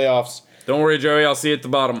at the playoffs. Don't worry, Joey. I'll see you at the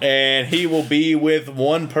bottom. And he will be with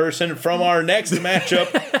one person from our next matchup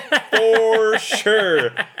for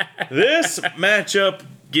sure. This matchup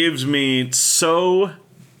gives me so.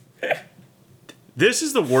 This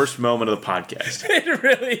is the worst moment of the podcast. It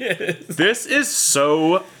really is. This is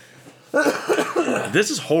so.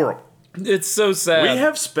 This is horrible. It's so sad. We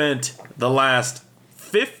have spent the last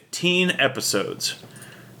 15 episodes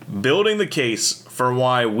building the case for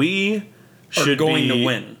why we should going be to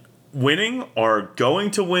win. Winning or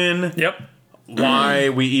going to win. Yep. Why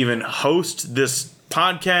we even host this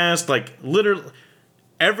podcast. Like, literally,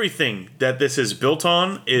 everything that this is built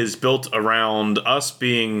on is built around us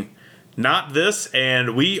being not this,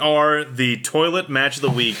 and we are the toilet match of the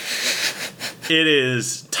week. It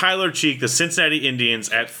is Tyler Cheek, the Cincinnati Indians,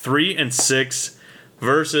 at 3-6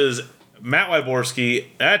 versus Matt Wyborski.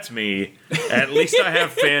 That's me. At least I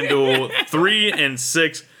have FanDuel.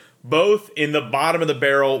 3-6, both in the bottom of the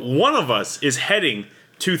barrel. One of us is heading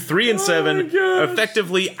to 3-7,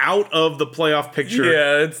 effectively out of the playoff picture.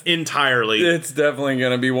 Yeah, entirely. It's definitely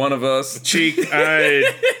going to be one of us. Cheek,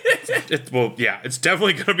 it's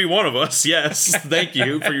definitely going to be one of us. Yes, thank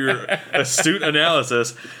you for your astute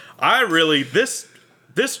analysis. I really this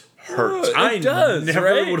hurts. I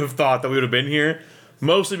never would have thought that we would have been here.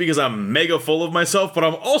 Mostly because I'm mega full of myself, but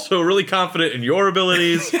I'm also really confident in your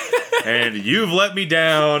abilities, and you've let me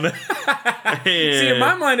down. See, in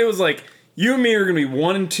my mind, it was like you and me are going to be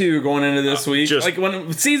 1-2 going into this week. Like when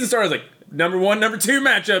the season started, I was like, number 1, number 2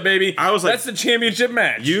 matchup, baby. I was like, that's the championship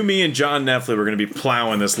match. You, me, and John Neffley were going to be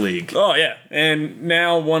plowing this league. Oh, yeah. And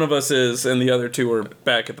now one of us is, and the other 2 are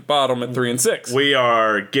back at the bottom at 3-6. We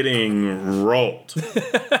are getting rolled.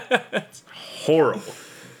 It's horrible.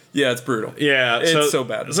 Yeah, it's brutal. Yeah. It's so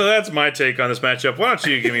bad. So that's my take on this matchup. Why don't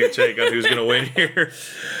you give me your take on who's going to win here?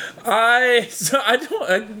 This is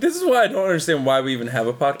why I don't understand why we even have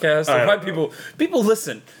a podcast. Or why people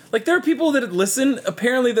listen. Like, there are people that listen,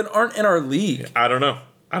 apparently, that aren't in our league. I don't know.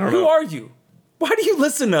 Who are you? Why do you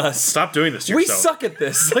listen to us? Stop doing this to We yourself. suck at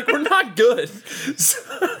this. Like, we're not good.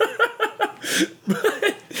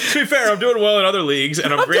 To be fair, I'm doing well in other leagues,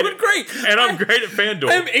 and I'm great. Doing great. And I'm great at FanDuel.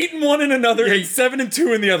 I'm 8-1 in another, and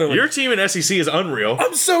 7-2 in the other one. Your team in SEC is unreal.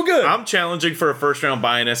 I'm so good. I'm challenging for a first round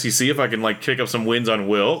bye in SEC if I can kick up some wins on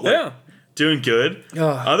Will. Yeah. Doing good.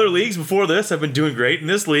 Other leagues before this have been doing great. In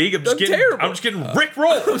this league, I'm just getting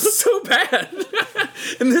rickrolled. I'm so bad.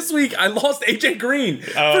 And this week, I lost AJ Green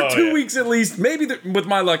for 2 weeks at least. Maybe with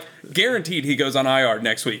my luck, guaranteed he goes on IR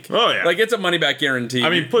next week. Oh, yeah. Like, it's a money back guarantee. I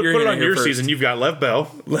mean, put it on your season. You've got Lev Bell.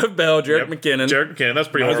 Lev Bell, Jerick McKinnon. Jerick McKinnon, that's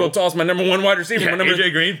pretty Might as well horrible. toss my number 1 wide receiver. Yeah, my number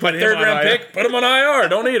AJ Green, put him third on round IR. pick. Put him on IR.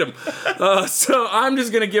 Don't need him. So I'm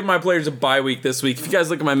just going to give my players a bye week this week. If you guys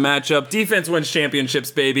look at my matchup, defense wins championships,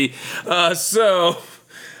 baby. So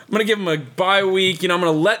I'm going to give them a bye week. I'm going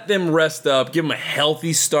to let them rest up, give them a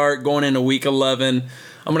healthy start going into week 11.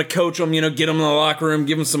 I'm going to coach them, get them in the locker room,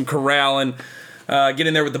 give them some corral. And Get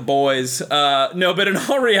in there with the boys. No, but in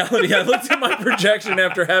all reality, I looked at my projection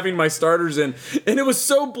after having my starters in, and it was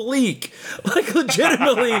so bleak. Like,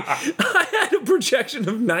 legitimately, I had a projection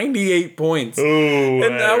of 98 points. Ooh,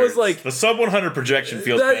 and I was like, the sub 100 projection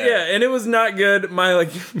feels bad. Yeah, and it was not good. My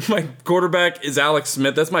quarterback is Alex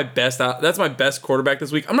Smith. That's my best quarterback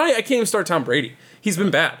this week. I can't even start Tom Brady. He's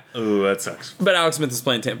been bad. Ooh, that sucks. But Alex Smith is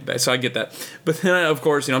playing Tampa Bay, so I get that. But then, of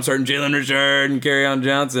course, I'm starting Jalen Richard and Kerryon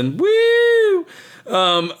Johnson. Woo!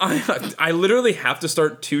 I literally have to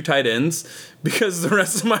start 2 tight ends because the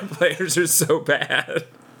rest of my players are so bad.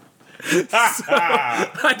 So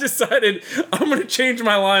I decided I'm going to change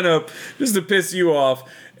my lineup just to piss you off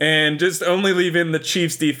and just only leave in the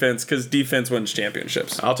Chiefs defense because defense wins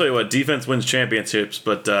championships. I'll tell you what, defense wins championships,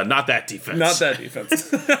 but not that defense. Not that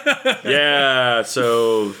defense. Yeah,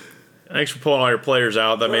 so thanks for pulling all your players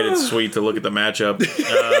out. That made it sweet to look at the matchup.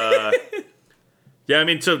 Yeah, I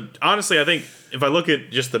mean, so honestly, I think if I look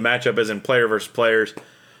at just the matchup as in player versus players,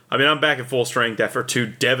 I mean, I'm back at full strength after 2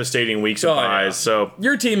 devastating weeks of buys. Yeah. So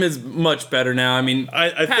your team is much better now. I mean,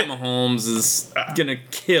 Pat Mahomes is gonna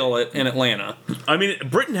kill it in Atlanta. I mean,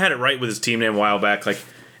 Britton had it right with his team name a while back. Like,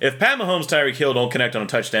 if Pat Mahomes, Tyreek Hill don't connect on a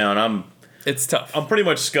touchdown, it's tough. I'm pretty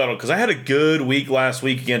much scuttled because I had a good week last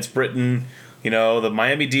week against Britton. The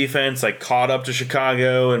Miami defense caught up to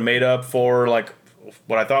Chicago and made up for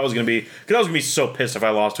what I thought was going to be, because I was going to be so pissed if I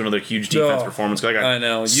lost to another huge defense performance. I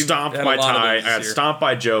got stomped by Ty. I got stomped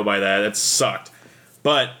by Joe by that. It sucked.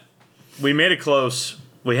 But we made it close.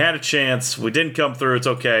 We had a chance. We didn't come through. It's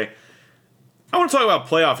okay. I want to talk about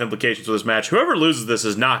playoff implications for this match. Whoever loses this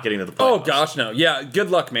is not getting to the playoffs. Oh, gosh, no. Yeah, good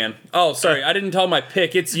luck, man. Oh, sorry. I didn't tell my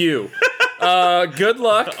pick. It's you. Good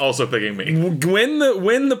luck. Also picking me.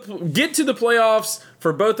 Get to the playoffs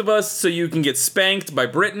for both of us so you can get spanked by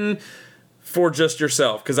Britain for just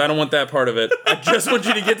yourself, because I don't want that part of it. I just want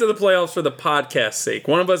you to get to the playoffs for the podcast's sake.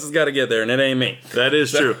 One of us has got to get there, and it ain't me. That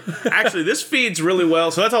is true. Actually, this feeds really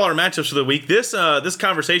well. So that's all our matchups for the week. This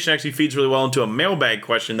conversation actually feeds really well into a mailbag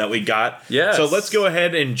question that we got. Yes. So let's go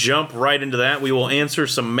ahead and jump right into that. We will answer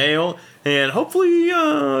some mail and hopefully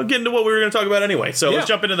get into what we were going to talk about anyway. So let's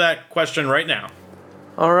jump into that question right now.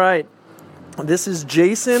 All right. This is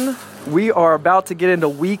Jason. We are about to get into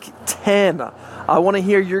week 10. I want to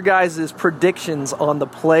hear your guys' predictions on the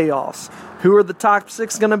playoffs. Who are the top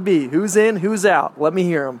 6 going to be? Who's in? Who's out? Let me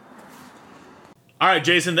hear them. All right,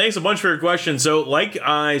 Jason, thanks a bunch for your question. So, like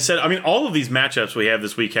I said, I mean, all of these matchups we have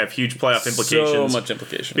this week have huge playoff implications. So much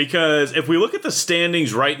implication. Because if we look at the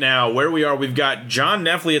standings right now, where we are, we've got John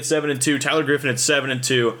Neffley at 7-2, Tyler Griffin at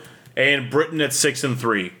 7-2, and Britton at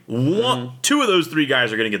 6-3. 2 of those 3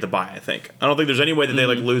 guys are going to get the bye, I think. I don't think there's any way that they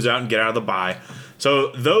lose out and get out of the bye.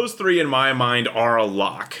 So those 3 in my mind are a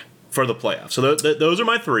lock for the playoffs. So those are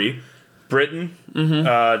my 3. Britton,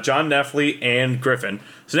 John Neffley, and Griffin.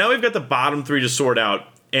 So now we've got the bottom 3 to sort out.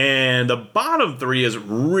 And the bottom 3 is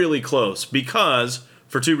really close because,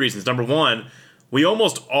 for 2 reasons. Number 1, we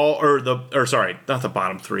almost all, not the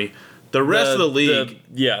bottom 3. The rest of the league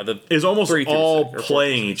is almost all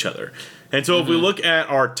playing each other. And so if we look at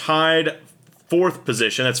our tied 4th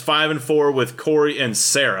position, that's 5-4 with Corey and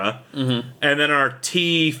Sarah. And then our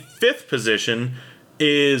T5th position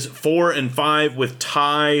is 4-5 with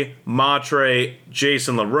Ty, Matre,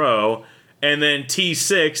 Jason LaRoe. And then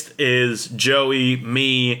T6th is Joey,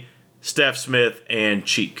 me, Steph Smith, and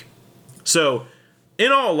Cheek. So,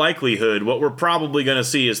 in all likelihood, what we're probably going to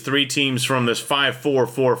see is 3 teams from this 5-4,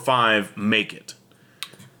 4-5 make it.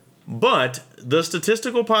 But the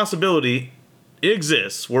statistical possibility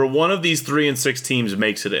exists where one of these 3 and 6 teams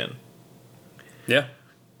makes it in. Yeah.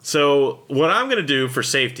 So what I'm going to do for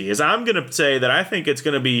safety is I'm going to say that I think it's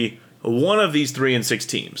going to be one of these 3 and 6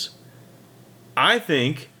 teams. I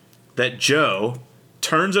think that Joe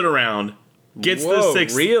turns it around, gets the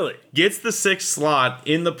 6th slot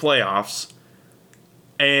in the playoffs,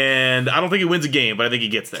 and I don't think he wins a game, but I think he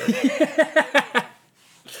gets there. I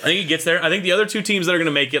think he gets there. I think the other 2 teams that are going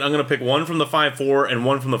to make it, I'm going to pick one from the 5-4 and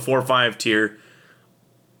one from the 4-5 tier.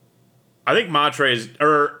 I think Matre.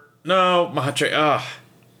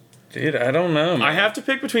 Dude, I don't know, man. I have to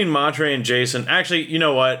pick between Matre and Jason. Actually, you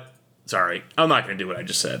know what? Sorry. I'm not going to do what I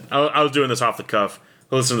just said. I was doing this off the cuff.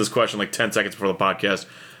 I listened to this question 10 seconds before the podcast.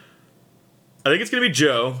 I think it's going to be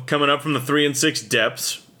Joe coming up from the 3 and 6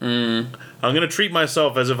 depths. I'm going to treat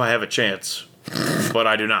myself as if I have a chance, but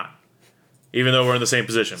I do not. Even though we're in the same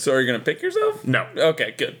position. So are you going to pick yourself? No.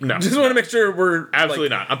 Okay, good. No. Just want to make sure we're absolutely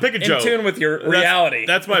not. I'm picking Joe. In tune with your reality.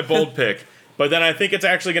 That's my bold pick. But then I think it's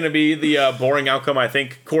actually going to be the boring outcome. I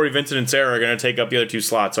think Corey, Vincent, and Sarah are going to take up the other 2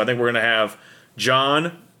 slots. So I think we're going to have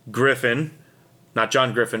John Griffin, not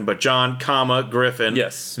John Griffin, but John, Griffin.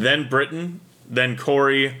 Yes. Then Britton, then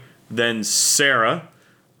Corey, then Sarah.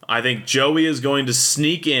 I think Joey is going to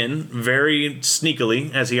sneak in very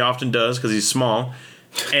sneakily, as he often does because he's small.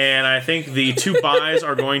 And I think the two buys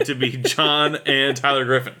are going to be John and Tyler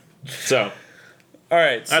Griffin. So, all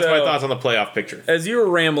right. That's my thoughts on the playoff picture. As you were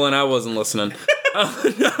rambling, I wasn't listening. No,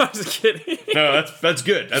 I'm just kidding. No, that's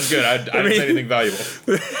good. That's good. I didn't say anything valuable.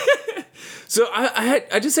 So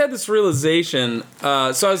I just had this realization. So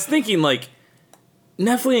I was thinking, like,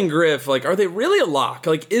 Neffley and Griff, like, are they really a lock?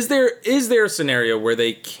 Like, is there a scenario where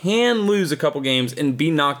they can lose a couple games and be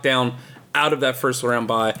knocked down out of that first round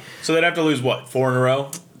bye? So they'd have to lose, what, 4 in a row?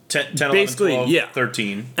 10, 11, Basically, 12, yeah.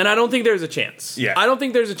 13. And I don't think there's a chance. Yeah. I don't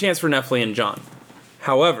think there's a chance for Neffley and John.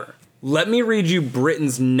 However, let me read you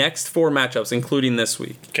Britain's next 4 matchups, including this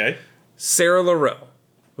week. Okay. Sarah LaRoe.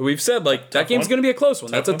 We've said, like, that game's going to be a close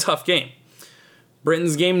one. That's a tough game.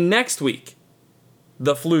 Britain's game next week,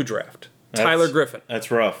 the flu draft. Tyler Griffin. That's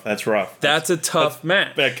rough. That's a tough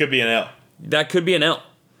match. That could be an L. That could be an L.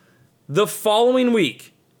 The following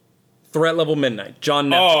week, threat level midnight. John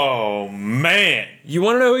Neffley. Oh, man. You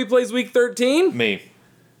want to know who he plays week 13? Me.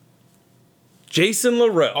 Jason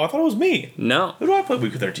LaRoe. Oh, I thought it was me. No. Who do I play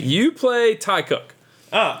week 13? You play Ty Cook.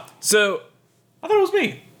 So I thought it was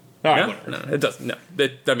me. All right, no, it doesn't. No,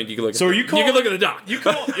 I mean, you can look. So at are you calling? You can look at the doc.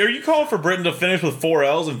 Are you calling for Britain to finish with 4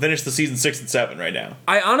 L's and finish the season 6 and 7 right now?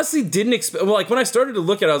 I honestly didn't expect. Well, like when I started to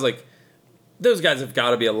look at it, I was like, those guys have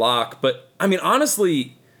got to be a lock. But I mean,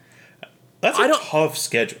 honestly, that's a tough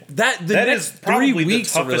schedule. That is next probably 3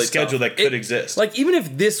 weeks the toughest are really schedule tough. that could exist. Like even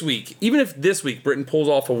if this week Britain pulls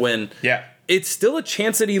off a win, yeah, it's still a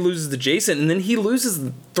chance that he loses to Jason, and then he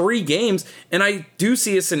loses 3 games. And I do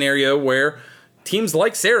see a scenario where teams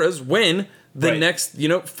like Sarah's win the next,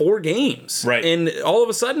 4 games. Right. And all of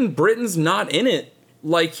a sudden, Britain's not in it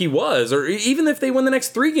like he was. Or even if they win the next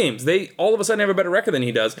 3 games, they all of a sudden have a better record than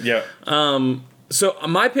he does. Yeah. So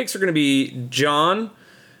my picks are going to be John,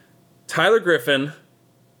 Tyler Griffin.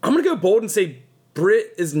 I'm going to go bold and say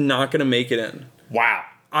Britt is not going to make it in. Wow.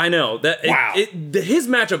 I know that. Wow. His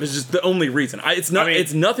matchup is just the only reason. It's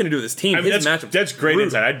nothing to do with his team. His matchup. That's great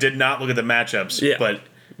insight. I did not look at the matchups. Yeah. But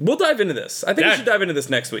we'll dive into this. I think we should dive into this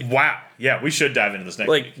next week. Wow. Yeah, we should dive into this next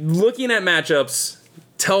week. Like, looking at matchups,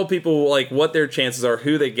 tell people, like, what their chances are,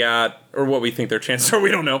 who they got, or what we think their chances are. We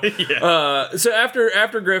don't know. Yeah. So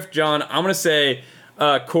after Griff, John, I'm going to say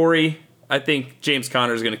Corey. I think James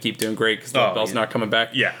Conner is going to keep doing great because Bell's not coming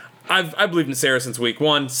back. Yeah. I believed in Sarah since week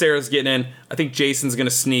 1. Sarah's getting in. I think Jason's going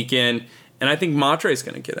to sneak in. And I think Matre's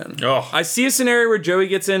going to get in. Oh. I see a scenario where Joey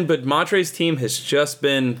gets in, but Matre's team has just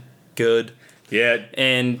been good. Yeah.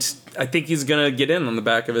 And I think he's going to get in on the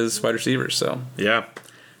back of his wide receivers. So yeah.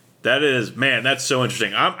 That's so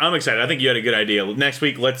interesting. I'm excited. I think you had a good idea. Next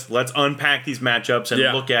week, let's unpack these matchups and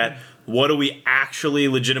look at what do we actually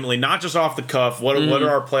legitimately, not just off the cuff, what are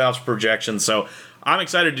our playoffs projections. So I'm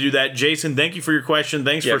excited to do that. Jason, thank you for your question.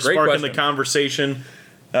 Thanks for sparking the conversation.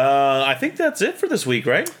 I think that's it for this week,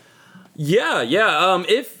 right? Yeah.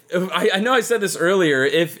 If I know I said this earlier,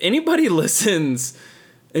 if anybody listens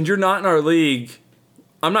and you're not in our league,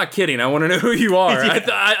 I'm not kidding. I want to know who you are.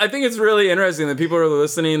 Yeah. I think it's really interesting that people are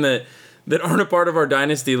listening that aren't a part of our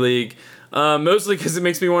Dynasty League. Mostly because it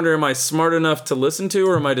makes me wonder, am I smart enough to listen to,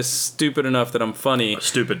 or am I just stupid enough that I'm funny? The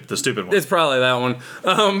stupid one. It's probably that one.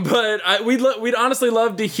 But we'd honestly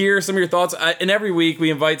love to hear some of your thoughts. And every week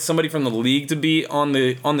we invite somebody from the league to be on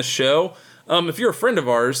the show. If you're a friend of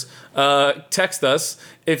ours, text us.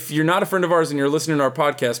 If you're not a friend of ours and you're listening to our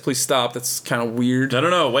podcast, please stop. That's kind of weird.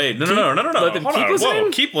 No. Wait. No. Let them Hold keep on. listening?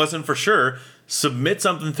 Whoa, keep listening for sure. Submit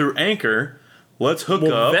something through Anchor. Let's hook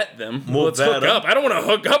We'll up. vet them. Let's hook up. I don't want to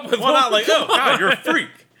hook up with Well, them. not like, oh, God, you're a freak.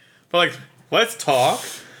 But, like, let's talk.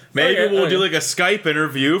 Maybe we'll do, like, a Skype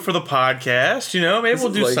interview for the podcast. Maybe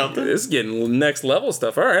we'll do something. This is getting next level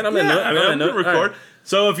stuff. All right, I'm into it. I'm into record. Right.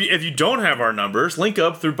 So if you don't have our numbers, link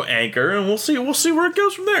up through Anchor, and we'll see where it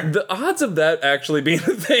goes from there. The odds of that actually being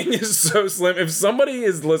a thing is so slim. If somebody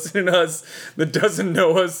is listening to us that doesn't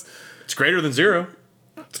know us, it's greater than 0.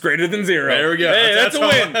 It's greater than 0. There we go. Hey, that's a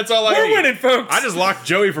win. That's all I need. We're winning, folks. I just locked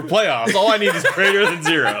Joey for playoffs. All I need is greater than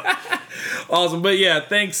 0. Awesome. But yeah,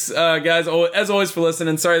 thanks, guys, as always, for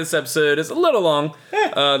listening. Sorry this episode is a little long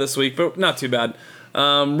this week, but not too bad.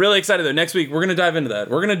 Really excited, though. Next week, we're going to dive into that.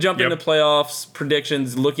 We're going to jump into playoffs,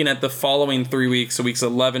 predictions, looking at the following 3 weeks, so weeks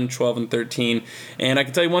 11, 12, and 13. And I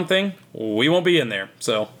can tell you one thing, we won't be in there,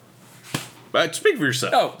 so... Speak for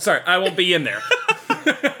yourself. Oh, sorry, I won't be in there.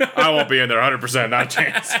 I won't be in there 100%, not a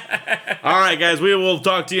chance. All right, guys, we will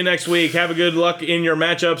talk to you next week. Have a good luck in your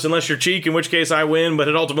matchups, unless you're Cheek, in which case I win, but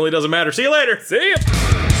it ultimately doesn't matter. See you later. See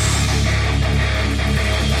ya.